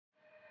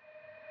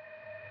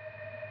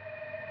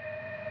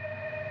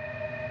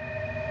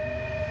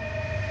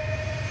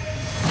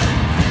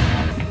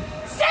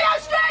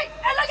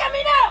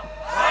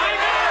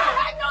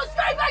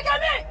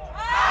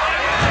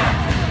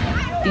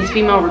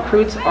These female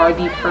recruits are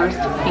the first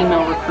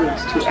female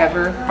recruits to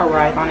ever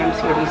arrive on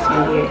MCRD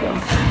San Diego.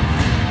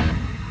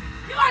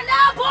 You are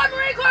now aboard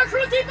Marine Corps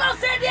Recruit Depot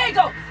San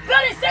Diego,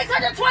 building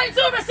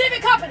 622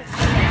 receiving company.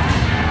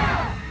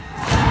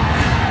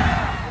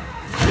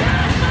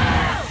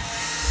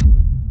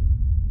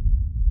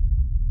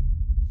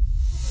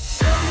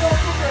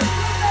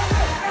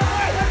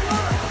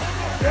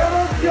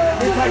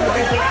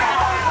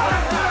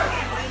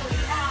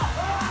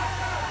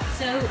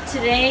 So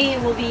today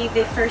will be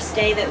the first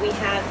day that we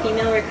have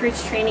female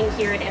recruits training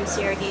here at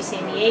MCRD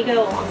San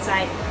Diego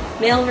alongside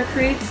male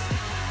recruits.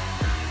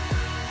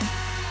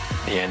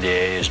 The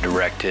NDA is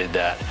directed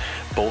that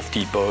both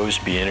depots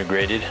be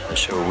integrated,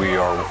 so we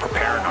are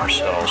preparing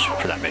ourselves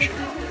for that mission.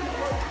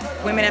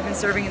 Women have been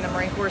serving in the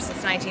Marine Corps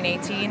since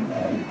 1918,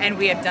 and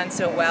we have done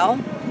so well.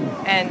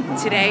 And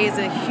today is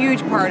a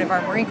huge part of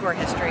our Marine Corps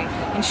history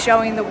in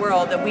showing the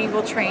world that we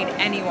will train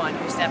anyone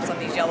who steps on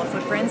these yellow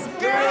footprints.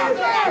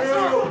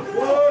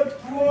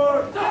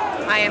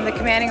 I am the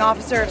commanding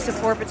officer of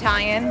Support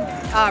Battalion,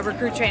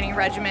 Recruit Training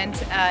Regiment,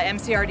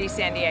 MCRD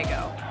San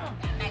Diego.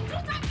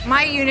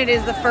 My unit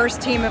is the first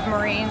team of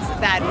Marines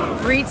that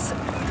greets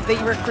the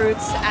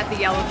recruits at the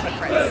yellow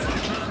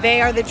footprints.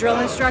 They are the drill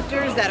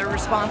instructors that are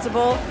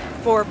responsible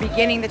for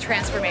beginning the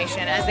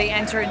transformation as they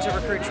enter into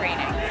recruit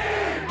training.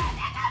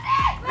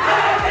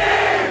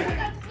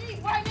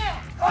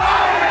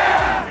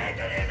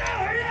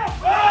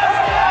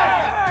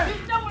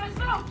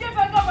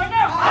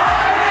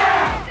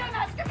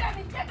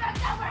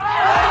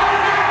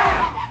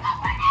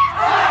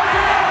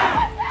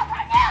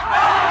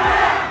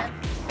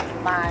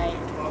 My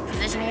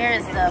position here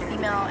is the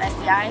female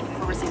SDI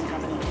for receiving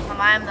company.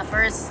 I am the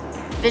first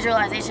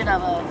visualization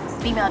of a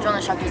female drill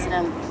instructor to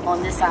them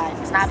on this side.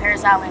 It's not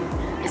Parris Island,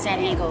 it's San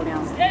Diego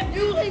now. If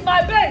you leave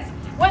my base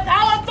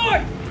without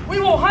authority, we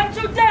will hunt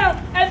you down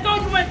and throw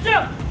you in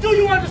jail. Do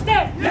you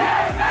understand?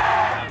 Yes,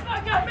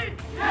 ma'am! Yes,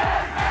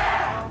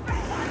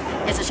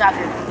 ma'am! It's a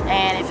shocker,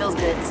 and it feels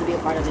good to be a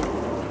part of it.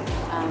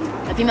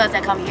 The females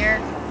that come here,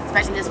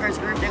 especially this first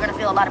group, they're going to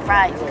feel a lot of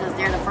pride because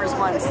they're the first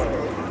ones.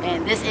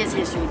 And this is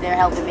history. They're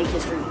helping make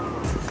history.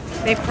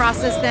 They've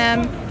processed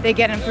them, they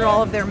get them through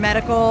all of their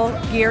medical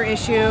gear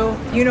issue,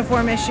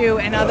 uniform issue,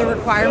 and other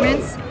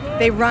requirements.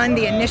 They run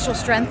the initial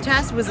strength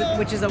test,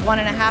 which is a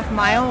 1.5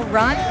 mile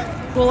run,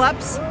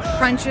 pull-ups,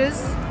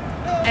 crunches,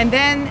 and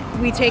then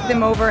we take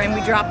them over and we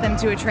drop them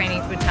to a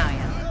training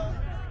battalion.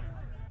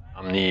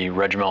 I'm the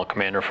regimental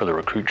commander for the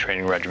Recruit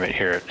Training Regiment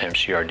here at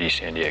MCRD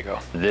San Diego.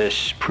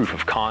 This proof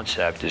of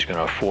concept is going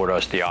to afford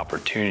us the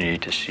opportunity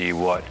to see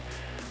what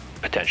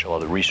potential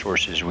other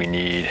resources we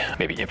need,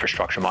 maybe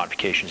infrastructure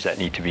modifications that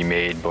need to be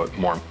made, but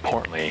more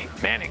importantly,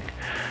 manning.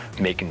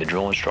 Making the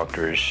drill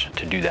instructors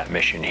to do that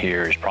mission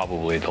here is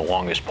probably the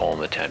longest pole in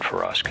the tent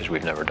for us because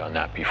we've never done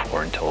that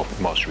before until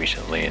most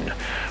recently in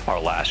our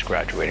last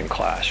graduating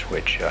class,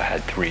 which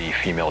had 3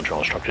 female drill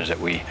instructors that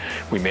we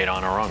made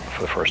on our own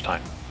for the first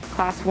time.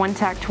 Class 1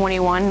 TAC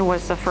 21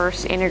 was the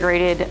first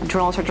integrated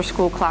drill instructor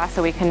school class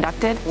that we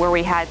conducted, where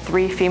we had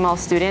 3 female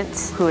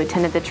students who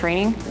attended the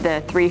training.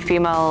 The 3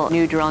 female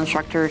new drill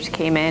instructors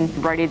came in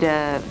ready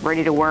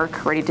to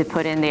work, ready to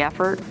put in the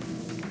effort,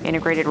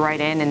 integrated right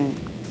in and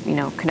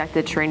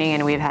conducted the training,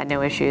 and we've had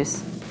no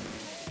issues.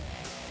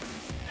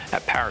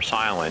 At Parris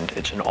Island,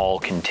 it's an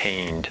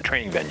all-contained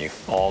training venue,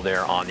 all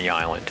there on the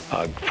island.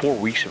 4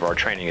 weeks of our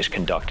training is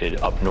conducted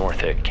up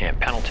north at Camp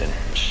Pendleton,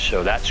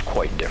 so that's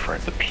quite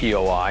different. The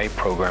POI,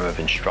 Program of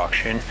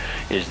Instruction,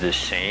 is the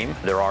same.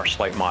 There are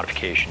slight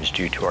modifications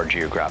due to our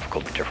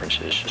geographical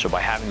differences. So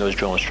by having those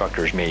drill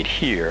instructors made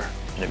here,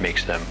 it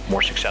makes them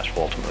more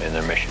successful ultimately in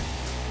their mission.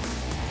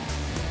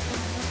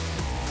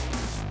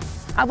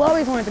 I've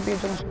always wanted to be a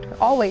drill instructor,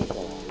 always.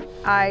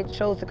 I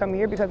chose to come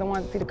here because I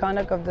wanted to see the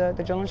conduct of the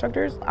drill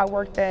instructors. I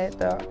worked at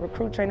the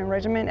Recruit Training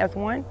Regiment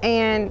S1,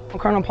 and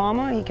Colonel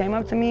Palmer, he came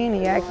up to me and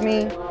he asked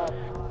me,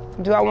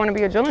 do I want to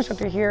be a drill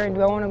instructor here and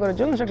do I want to go to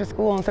drill instructor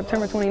school on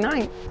September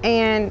 29th?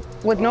 And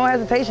with no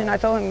hesitation, I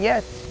told him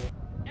yes.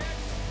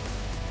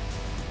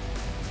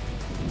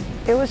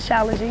 It was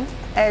challenging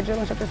at drill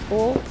instructor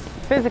school,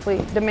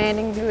 physically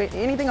demanding, do it.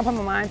 Anything I put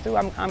my mind to,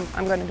 I'm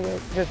going to do it.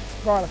 Just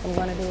regardless, I'm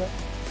going to do it.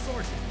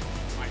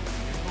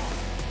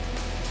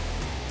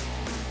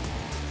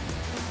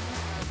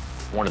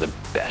 One of the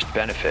best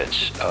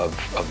benefits of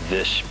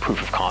this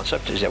proof of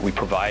concept is that we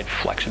provide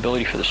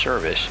flexibility for the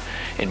service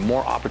and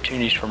more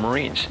opportunities for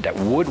Marines that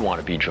would want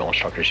to be drill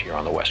instructors here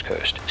on the West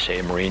Coast. Say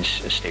a Marine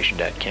is stationed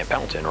at Camp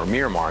Pendleton or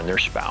Miramar and their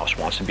spouse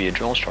wants to be a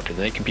drill instructor,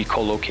 then they can be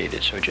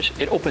co-located. So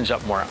it opens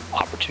up more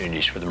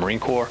opportunities for the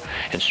Marine Corps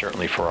and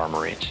certainly for our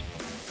Marines.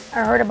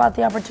 I heard about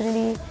the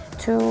opportunity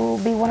to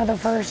be one of the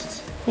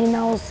first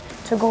females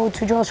to go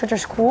to drill instructor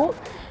school,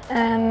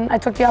 and I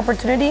took the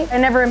opportunity. I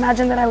never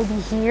imagined that I would be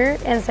here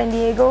in San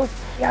Diego.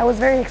 I was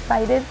very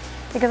excited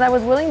because I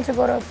was willing to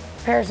go to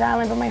Parris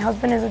Island, but my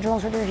husband is a drill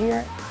instructor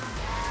here.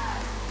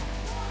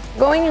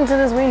 Going into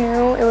this, we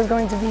knew it was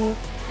going to be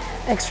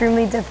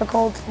extremely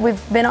difficult.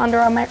 We've been under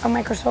a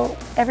microscope.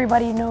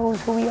 Everybody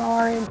knows who we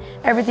are and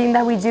everything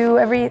that we do,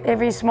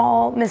 every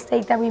small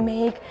mistake that we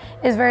make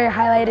is very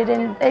highlighted,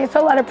 and it's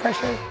a lot of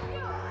pressure.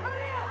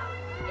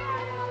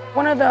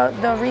 One of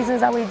the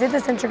reasons that we did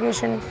this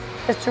integration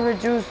is to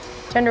reduce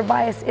gender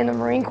bias in the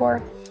Marine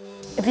Corps.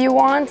 If you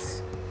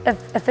want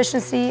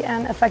efficiency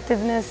and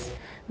effectiveness,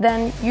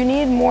 then you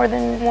need more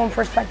than one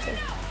perspective.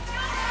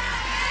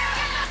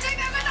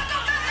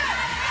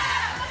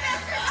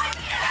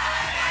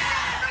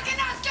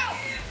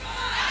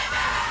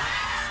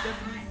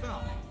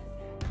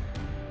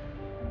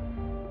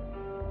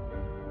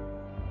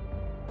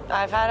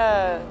 I've had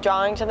a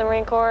drawing to the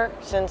Marine Corps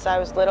since I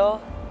was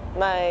little.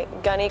 My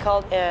gunny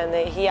called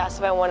and he asked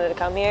if I wanted to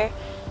come here,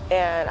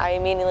 and I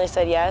immediately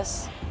said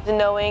yes.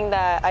 Knowing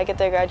that I get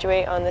to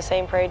graduate on the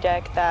same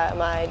project that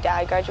my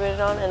dad graduated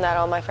on and that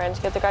all my friends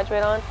get to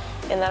graduate on,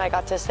 and that I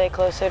got to stay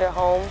closer to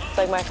home,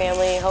 like my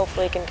family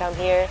hopefully can come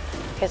here,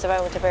 because if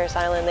I went to Parris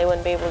Island, they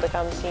wouldn't be able to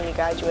come see me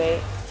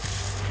graduate.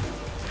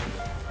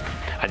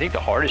 I think the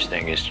hardest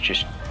thing is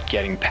just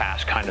getting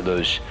past kind of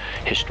those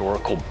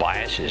historical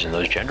biases and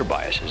those gender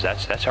biases.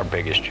 That's our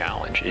biggest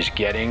challenge, is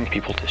getting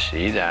people to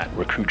see that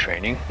recruit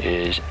training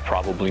is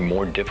probably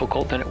more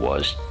difficult than it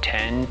was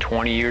 10,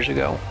 20 years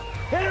ago.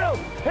 Hit him!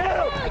 Hit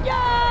him!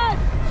 Again!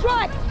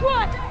 Strike!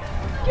 Strike!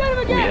 Get him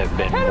again! We have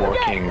been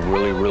working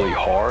really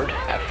hard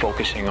at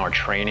focusing our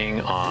training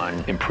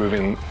on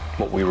improving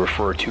what we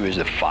refer to as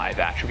the 5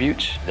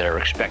 attributes that are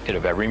expected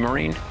of every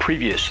Marine.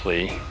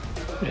 Previously,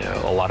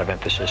 a lot of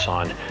emphasis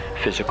on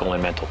physical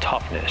and mental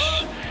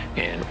toughness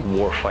and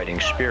war-fighting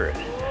spirit,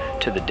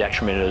 to the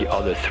detriment of the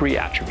other 3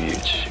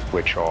 attributes,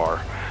 which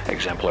are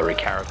exemplary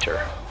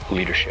character,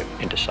 leadership,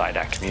 and decide,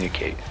 act,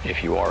 communicate,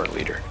 if you are a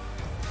leader.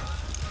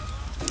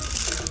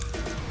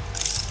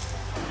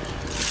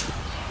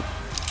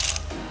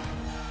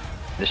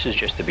 This is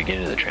just the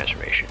beginning of the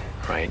transformation,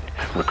 right?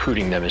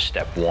 Recruiting them is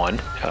step 1.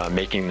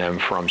 Making them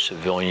from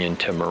civilian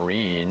to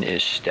Marine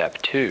is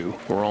step 2.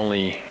 We're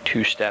only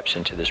 2 steps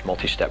into this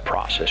multi-step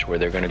process where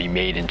they're going to be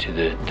made into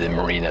the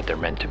Marine that they're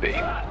meant to be.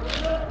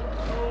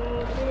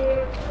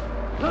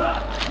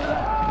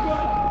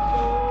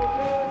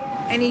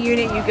 Any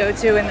unit you go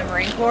to in the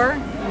Marine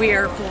Corps, we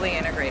are fully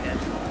integrated.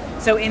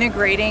 So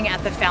integrating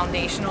at the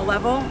foundational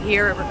level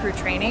here at Recruit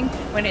Training,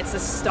 when it's the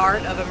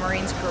start of a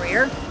Marine's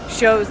career,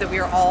 shows that we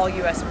are all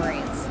U.S.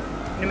 Marines,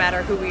 no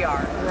matter who we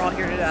are. We're all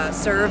here to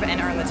serve and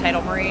earn the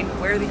title Marine,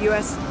 wear the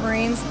U.S.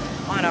 Marines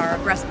on our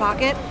breast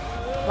pocket.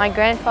 My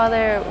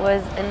grandfather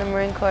was in the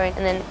Marine Corps,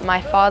 and then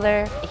my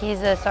father, he's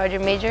a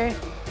sergeant major.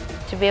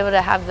 To be able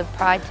to have the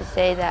pride to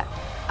say that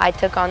I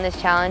took on this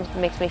challenge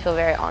makes me feel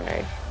very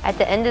honored. At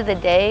the end of the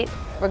day,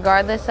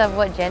 regardless of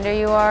what gender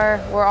you are,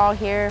 we're all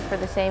here for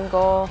the same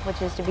goal,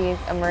 which is to be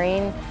a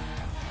Marine.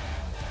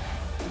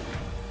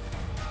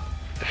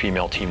 The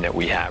female team that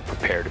we have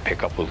prepared to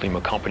pick up with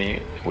Lima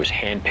Company was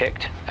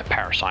handpicked at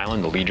Parris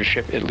Island, the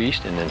leadership at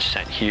least, and then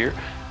sent here.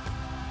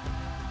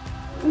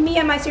 Me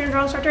and my senior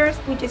drill instructors,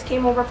 we just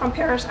came over from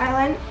Parris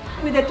Island.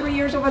 We did 3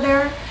 years over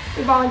there.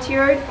 We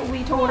volunteered.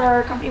 We told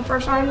our company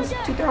first arms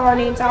to throw our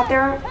names out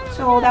there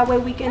so that way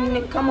we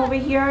can come over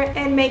here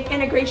and make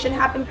integration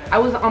happen. I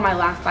was on my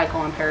last cycle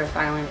on Parris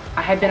Island.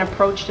 I had been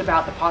approached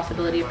about the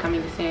possibility of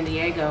coming to San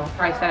Diego.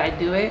 I said I'd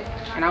do it,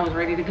 and I was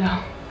ready to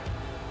go.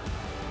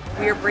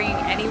 We are bringing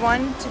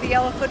anyone to the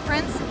Yellow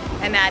Footprints,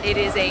 and that it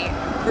is a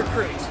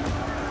recruit.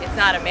 It's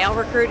not a male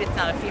recruit, it's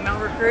not a female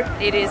recruit,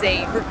 it is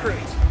a recruit.